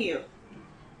enrolling you.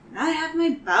 And I have my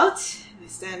bout, and I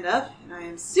stand up, and I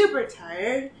am super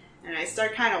tired, and I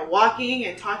start kind of walking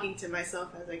and talking to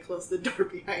myself as I close the door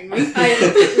behind me.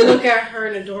 I look at her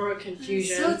in adorable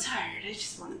confusion. I'm so tired. I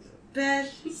just want to go to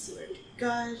bed. I swear to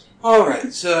God.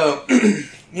 Alright, so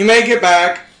you may get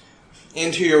back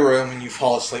into your room and you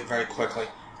fall asleep very quickly.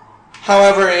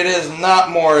 However, it is not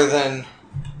more than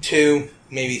 2,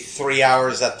 maybe 3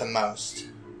 hours at the most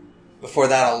before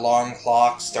that alarm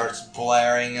clock starts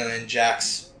blaring and then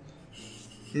Jack's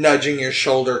nudging your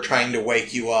shoulder trying to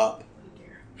wake you up.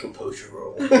 Composure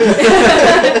roll.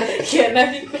 Yeah,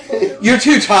 nothing. You're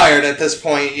too tired at this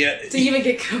point yet. To even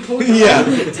get composed. Yeah.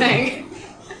 Dang.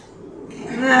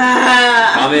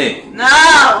 Tommy! No!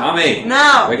 Tommy!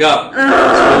 No! Wake up!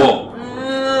 School!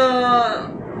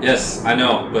 Yes, I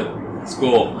know, but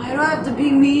school. Why do I have to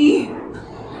be me?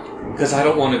 Because I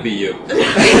don't want to be you.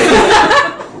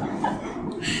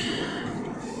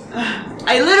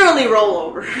 I literally roll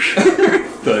over.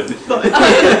 Thud.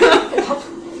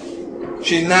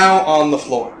 She's now on the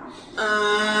floor.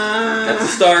 That's the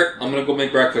start. I'm gonna go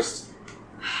make breakfast.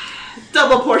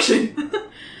 Double portion.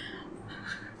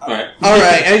 Alright.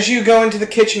 Alright, as you go into the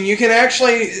kitchen, you can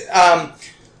actually...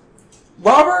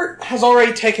 Robert has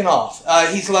already taken off.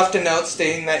 He's left a note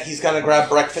stating that he's going to grab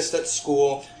breakfast at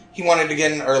school. He wanted to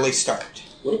get an early start.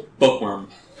 What a bookworm.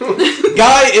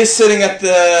 Guy is sitting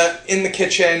in the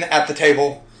kitchen at the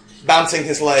table, bouncing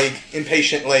his leg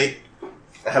impatiently.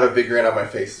 I have a big grin on my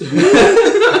face.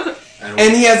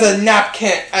 And he has a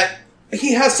napkin.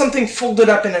 He has something folded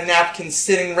up in a napkin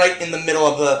sitting right in the middle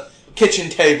of the kitchen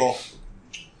table.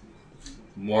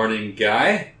 Morning,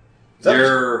 Guy. What's up,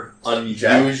 You're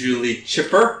unusually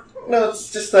chipper. No,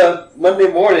 it's just a Monday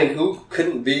morning. Who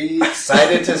couldn't be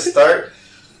excited to start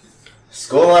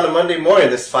school on a Monday morning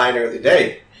this fine early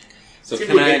day? So It's a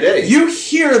can good I... day. You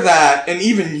hear that, and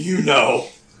even you know.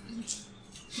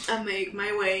 I make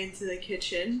my way into the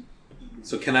kitchen.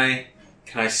 So can I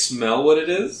smell what it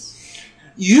is?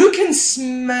 You can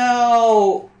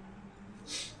smell...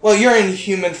 Well, you're in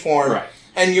human form, Right.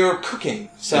 and you're cooking,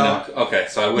 so... Okay,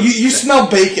 so I would... You smell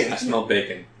bacon. I smell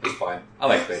bacon. It's fine. I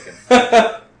like bacon.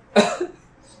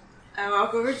 I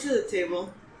walk over to the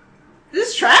table. Is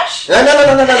this trash? No.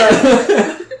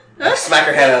 Smack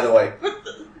her hand out of the way.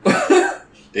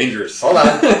 Dangerous. Hold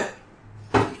on.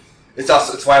 It's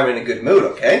why I'm in a good mood,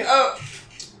 okay? Oh.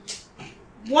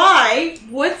 Why?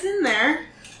 What's in there?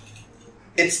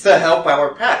 It's the help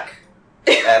our pack.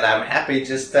 And I'm happy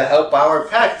just to help our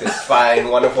pack this fine,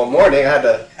 wonderful morning. I had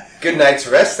a good night's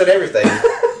rest and everything.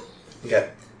 We got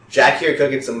Jack here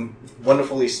cooking some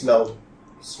wonderfully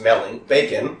smelling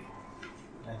bacon.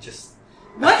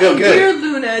 What feel in good. dear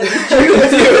Luna did you do?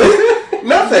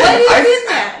 Nothing. What is in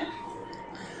there?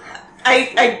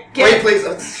 I get. Wait, please.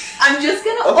 I'm just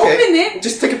gonna Okay. open it.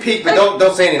 Just take a peek, but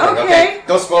don't say anything, okay?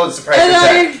 Don't spoil the surprise for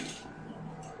And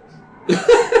Jack.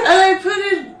 I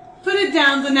put it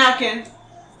down the napkin.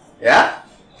 Yeah?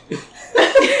 You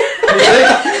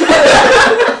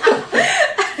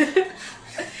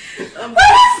What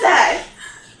is that?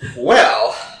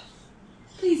 Well,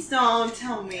 Please don't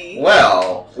tell me.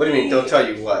 what do you mean? Don't tell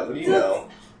you what? What do you know?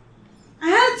 I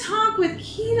had a talk with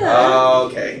Kita.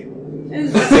 Okay. And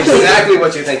That's exactly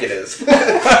what you think it is.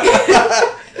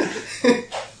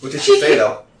 What did she say,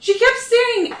 though? She kept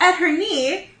staring at her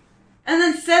knee, and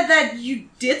then said that you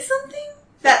did something.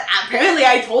 That apparently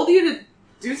I told you to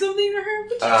do something to her.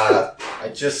 What I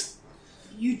just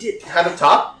you did. had a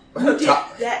talk. You did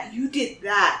that. You did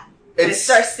that. I It's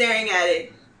start staring at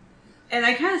it, and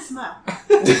I kind of smile.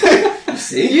 you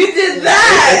see, You did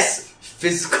that. It's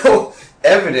physical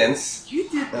evidence. You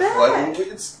did of that. what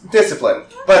it's discipline,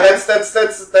 but that's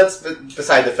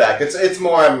beside the fact. It's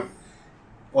more.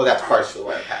 Well, that's partially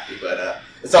why I'm happy, but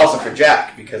it's also for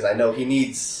Jack because I know he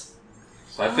needs.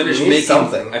 So I finished You need making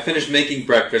something. I finished making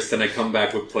breakfast and I come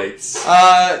back with plates.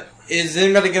 Is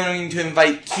anybody going to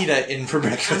invite Kita in for I'm not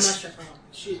breakfast? sure if I want.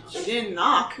 She didn't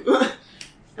knock.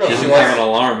 No, She doesn't he have wants- an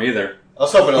alarm either. I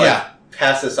was hoping to Yeah.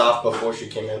 pass this off before she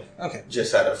came in, Okay,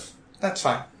 just out of that's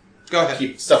fine. Go ahead.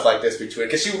 keep stuff like this between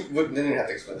because she didn't have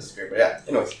to explain this to me, but yeah.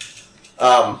 Anyways,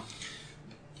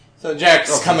 So Jack's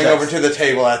Okay, coming Jack's- over to the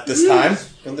table at this time.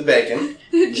 from the bacon.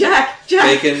 Jack.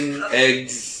 Bacon,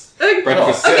 eggs, Okay,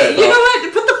 breakfast. okay, you know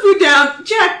what? Put the food down.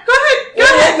 Jack, go ahead. Go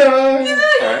ahead. You know, you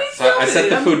Alright, need so I set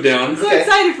the something. food down. I'm so Okay.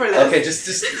 excited for this. Okay,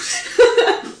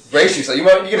 just brace yourself.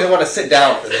 You're gonna want to sit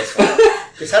down for this one.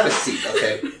 Just have a seat,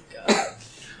 okay?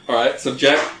 Alright, so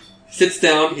Jack sits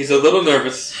down. He's a little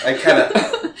nervous. I kind of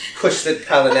push the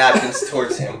pile of napkins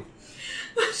towards him,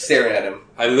 staring at him.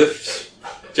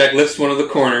 Jack lifts one of the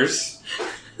corners,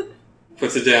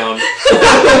 puts it down.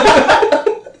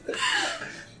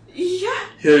 Yeah.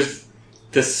 There's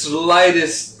the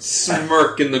slightest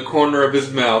smirk in the corner of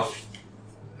his mouth.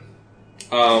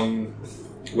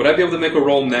 Would I be able to make a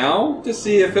roll now to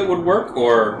see if it would work,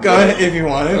 or... Go ahead if you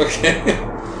want it. Okay.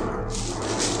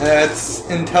 That's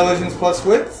intelligence plus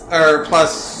wit, or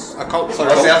plus occult. Sorry.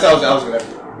 Oh, see, I was gonna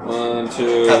 1,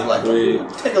 2, have like 3,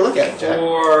 take a look at it, Jack.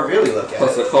 4. Really look at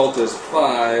Plus it. occult is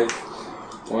 5.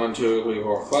 1, 2, 3,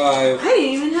 4, 5. I didn't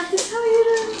even have to tell you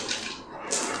to.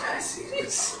 I see.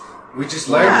 We just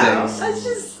learned Wow.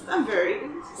 things. I'm very.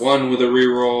 1 with a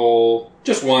reroll.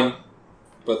 Just 1.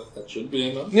 But that should be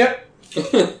enough. Yep,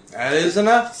 that is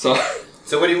enough. So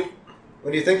So what do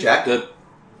you think, Jack? the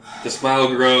smile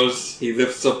grows. He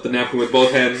lifts up the napkin with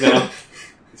both hands now.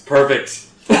 It's perfect.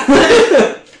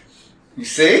 You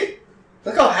see?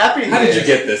 Look how happy he How is. did you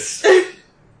get this?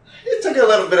 It took a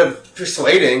little bit of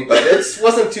persuading, but it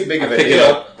wasn't too big I of a pick it deal.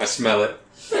 up. I smell it.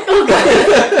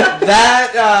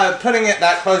 That, putting it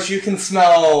that close, you can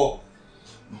smell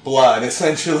blood,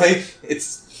 essentially.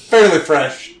 It's fairly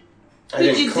fresh. I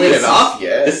didn't clean it off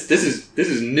yet. This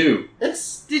is new.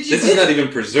 It's Did you? This is not even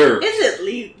preserved. Is it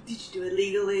legal? Did you do it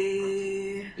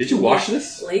legally? Did you wash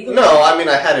this? Legally? no. I mean,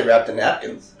 I had it wrapped in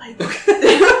napkins.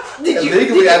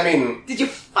 Illegally, I mean, Did you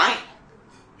find?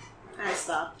 I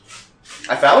stopped.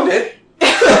 I found it.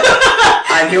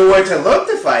 I knew where to look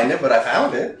to find it, but I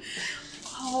found it.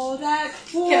 Oh, that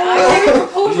poor. Can I get a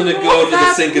proposal? I'm gonna go to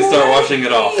the sink and start washing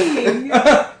it off.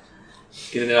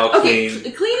 Getting it all Okay,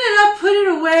 clean. clean it up, put it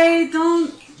away.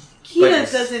 Don't. Kita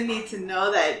But- doesn't need to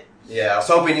know that. Yeah, I was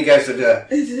hoping you guys would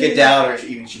get down, or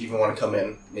she'd even want to come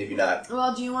in. Maybe not.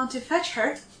 Well, do you want to fetch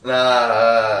her?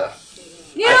 Nah.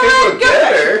 You I know think what? we'll Go get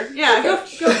fetch her. Yeah, go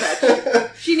fetch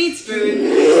her. She needs food.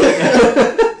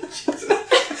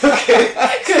 Okay.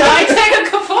 Could I take a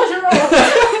composure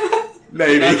roll?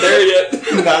 Maybe. Not there yet.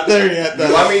 Not there yet, Do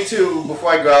you want me to,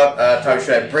 before I go out, Tommy,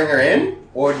 should I bring her in?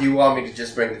 Or do you want me to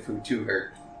just bring the food to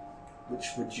her? Which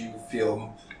would you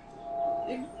feel?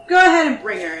 Go ahead and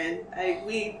bring her in.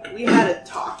 We had a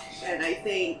talk, and I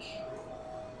think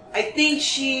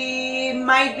she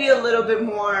might be a little bit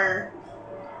more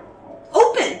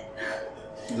open.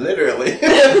 Literally.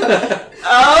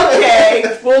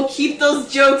 Okay, we'll keep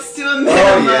those jokes to a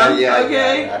minimum.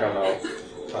 Okay. I don't know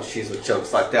how she's with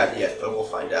jokes like that yet, but we'll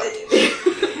find out.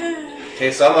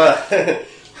 Okay, so I'm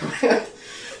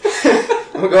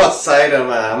gonna go outside. I'm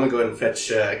gonna go ahead and fetch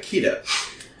Kita.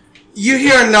 You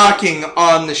hear knocking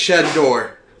on the shed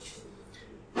door.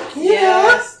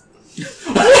 Yes.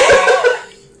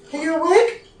 Are you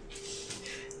awake?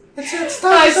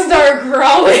 I start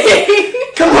growling.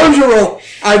 Composure roll.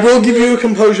 I will give you a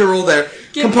composure roll there.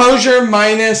 Composure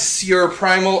minus your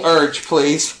primal urge,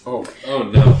 please. Oh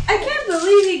no. I can't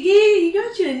believe you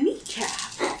got you a kneecap.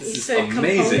 This is said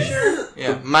amazing. composure?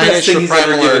 Yeah, Best minus thing your he's ever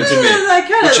primal given urge. to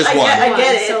me. Which is one. I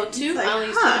get it. So 2, Like, I only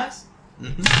use huh. 2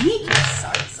 dice.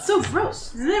 Kneecap. So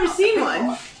gross. I've never seen one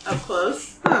up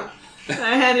close. Huh.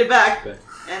 I hand it back, and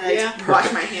I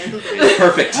wash my hands.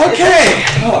 Perfect. Okay.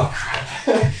 Oh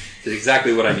crap. Did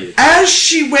exactly what I needed. As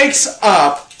she wakes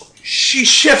up, she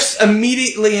shifts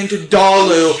immediately into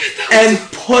Dalu and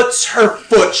puts her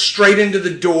foot straight into the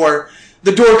door.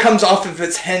 The door comes off of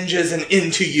its hinges and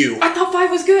into you. I thought 5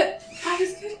 was good. 5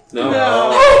 is good.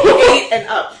 No. 8 and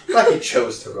up. It's like you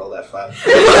chose to roll that 5.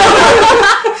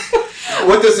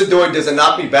 What does it do? Does it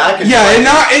knock me back? Yeah,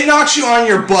 it knocks you on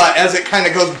your butt as it kind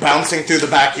of goes bouncing through the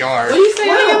backyard. What do you say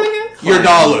again? Your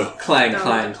Dalu. Clang,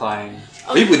 clang, clang.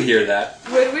 We would hear that.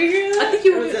 Would we hear that? I think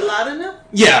you would Was hear it loud enough?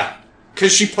 Yeah,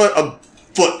 because she put a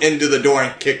foot into the door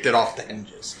and kicked it off the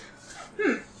hinges.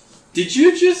 Did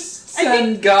you just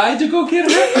send Guy to go get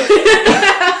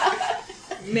her?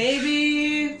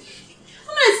 Maybe. I'm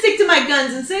gonna stick to my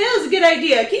guns and say that was a good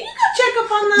idea. Can you go check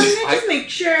up on them and just make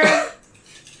sure?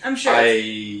 I'm sure.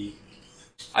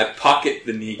 I pocket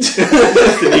the the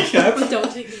kneecap.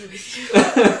 Don't take it with you.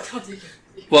 Don't take it.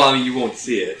 Well, I mean, you won't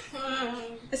see it.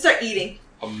 I start eating.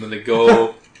 I'm gonna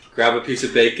go grab a piece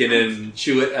of bacon and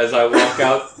chew it as I walk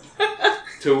out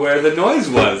to where the noise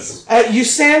was. You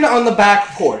stand on the back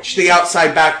porch, the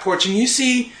outside back porch, and you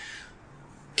see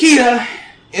Kita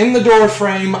in the door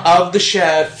frame of the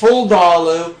shed, full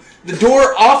Dalu, the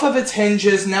door off of its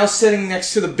hinges, now sitting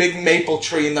next to the big maple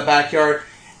tree in the backyard,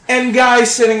 and Guy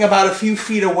sitting about a few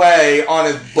feet away on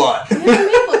his butt. There's a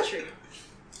maple tree.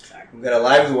 We got a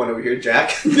lively one over here,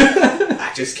 Jack.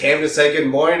 I just came to say good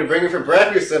morning to bring her for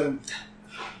breakfast and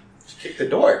she kicked the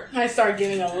door. I start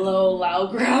giving a low,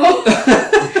 loud growl.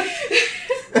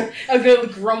 A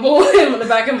good grumble in the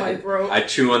back of my throat. I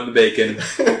chew on the bacon,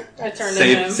 I turn to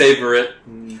him. savor it.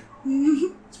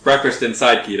 It's breakfast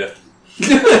inside, Kita.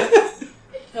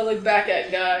 I look back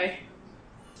at Guy.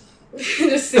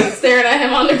 Just staring at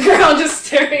him on the ground, just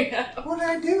staring at him. What did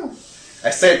I do? I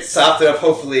said soft enough,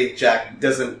 hopefully Jack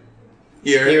doesn't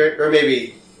Here. hear it, or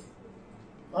maybe...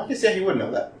 Well, I guess, yeah, he would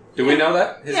know that. Do we know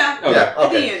that? Yeah. Okay. Yeah, I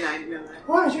think okay. you and I know that.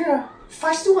 Wow, you're a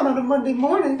feisty one on a Monday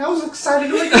morning. I was excited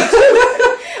to wake up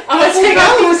too. I'm gonna take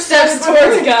a few steps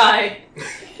towards Guy.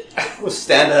 We'll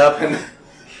stand up and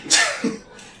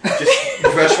just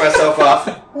brush myself off.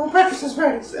 Well, breakfast is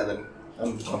ready. And then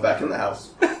I'm going back in the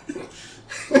house.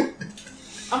 I'm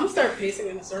gonna start pacing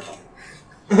in a circle.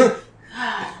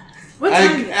 What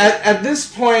time is it? At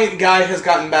this point, Guy has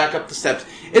gotten back up the steps.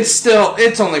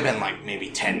 It's only been like maybe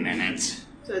 10 minutes.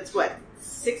 So it's what?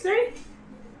 6:30?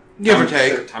 Give or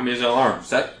take. Time is an alarm.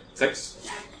 Set? 6?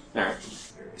 Alright.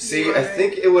 See, I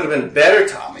think it would have been better,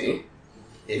 Tommy,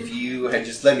 if you had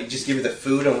just let me just give her the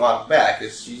food and walk back.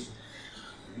 If she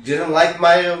didn't like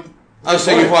my Oh,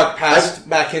 so you walked past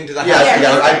back into the house?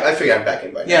 I figure I'm back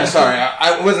in by now. Yeah, sorry.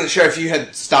 I wasn't sure if you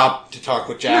had stopped to talk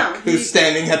with Jack, who's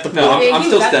standing at the No, porch. I'm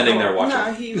still standing there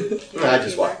watching. No, I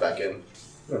just walked back in.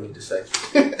 No need to say.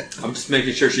 I'm just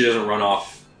making sure she doesn't run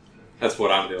off. That's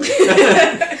what I'm doing.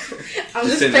 I'm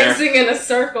just pacing in a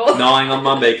circle. Gnawing on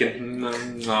my bacon.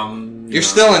 You're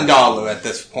still in Dalu at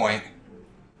this point.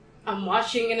 I'm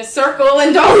watching in a circle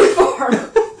in Dolly Farm.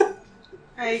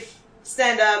 I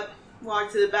stand up,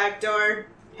 walk to the back door.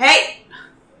 Hey!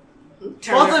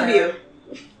 Turn Both to of her. you.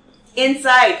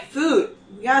 Inside, food.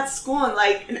 We got school in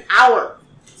like an hour.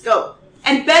 Let's go.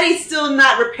 And Betty's still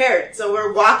not repaired, so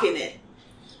we're walking it.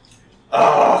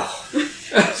 Oh,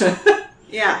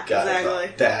 Yeah, God, exactly.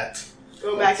 about that.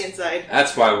 Go back inside.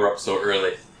 That's why we're up so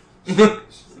early.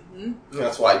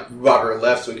 That's why Robert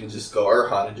left, so we can just go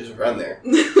Erhan and just run there.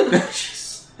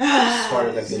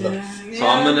 Smarter than we look. So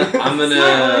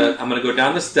I'm gonna go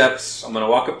down the steps. I'm gonna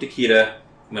walk up to Kita.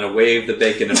 I'm gonna wave the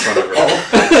bacon in front of her,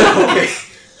 Okay.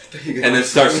 and then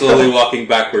start slowly walking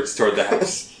backwards toward the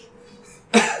house.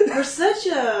 We're such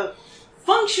a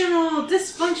functional,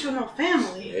 dysfunctional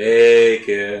family.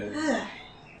 Bacon.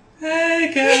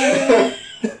 Bacon.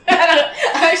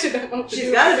 I should have known.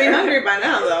 She's gotta be hungry by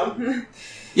now, though.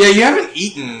 Yeah, you haven't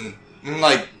eaten in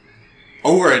like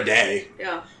over a day.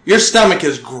 Yeah. Your stomach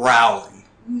is growling.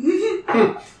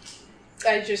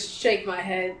 I just shake my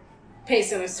head,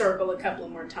 pace in a circle a couple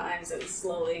more times, and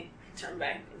slowly turn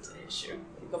back into issue.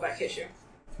 Go back issue.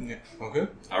 Yeah, okay.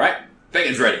 All right,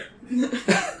 bacon's ready.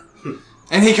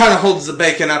 And he kind of holds the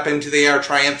bacon up into the air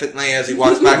triumphantly as he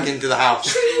walks back into the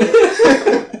house.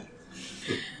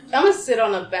 I'm gonna sit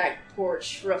on the back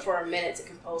porch for a minute to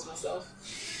compose myself.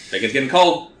 Bacon's getting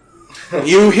cold.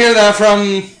 You hear that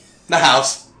from the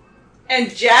house.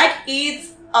 And Jack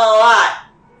eats a lot.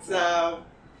 So,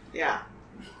 yeah.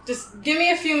 Just give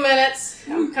me a few minutes.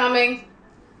 I'm coming.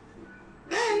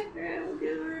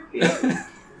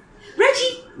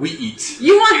 Reggie, We eat.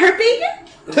 you want her bacon?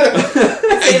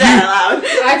 Say that out loud.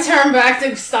 I turn back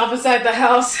to stop inside the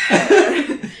house.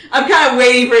 I'm kind of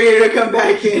waiting for you to come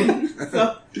back in.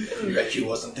 So. Reggie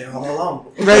wasn't there all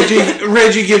along.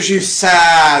 Reggie gives you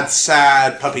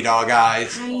sad puppy dog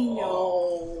eyes. I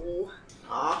know.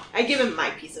 Aw, I give him my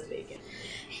piece of bacon.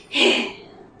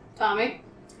 Tommy,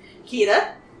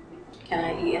 Kita? can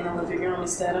I eat in the living room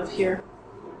instead of here?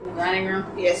 In the dining room?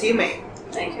 Yes, you may.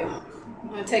 Thank you. I'm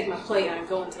gonna take my plate and I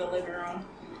go into the living room.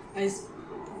 I just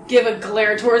give a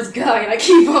glare towards Guy and I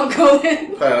keep on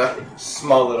going.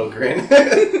 Small little grin.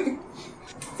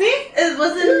 See? It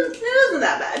wasn't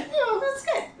that bad. No, that's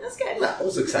good. That's good. No, it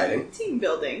was exciting. Team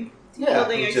building. Yeah,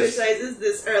 Exercises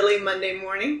this early Monday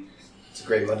morning. It's a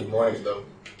great Monday morning, though.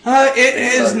 It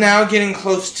is now getting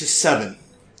close to 7.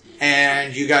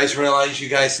 And you guys realize you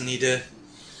guys need to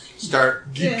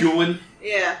start Going.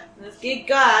 Yeah, let's get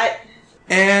got.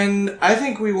 And I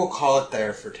think we will call it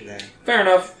there for today. Fair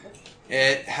enough.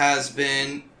 It has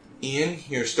been Ian,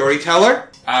 your storyteller.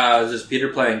 This is Peter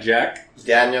playing Jack.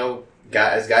 Daniel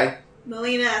as Guy.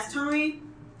 Melina as Tommy.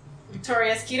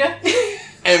 Victoria Skita.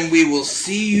 And we will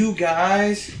see you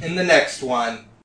guys in the next one.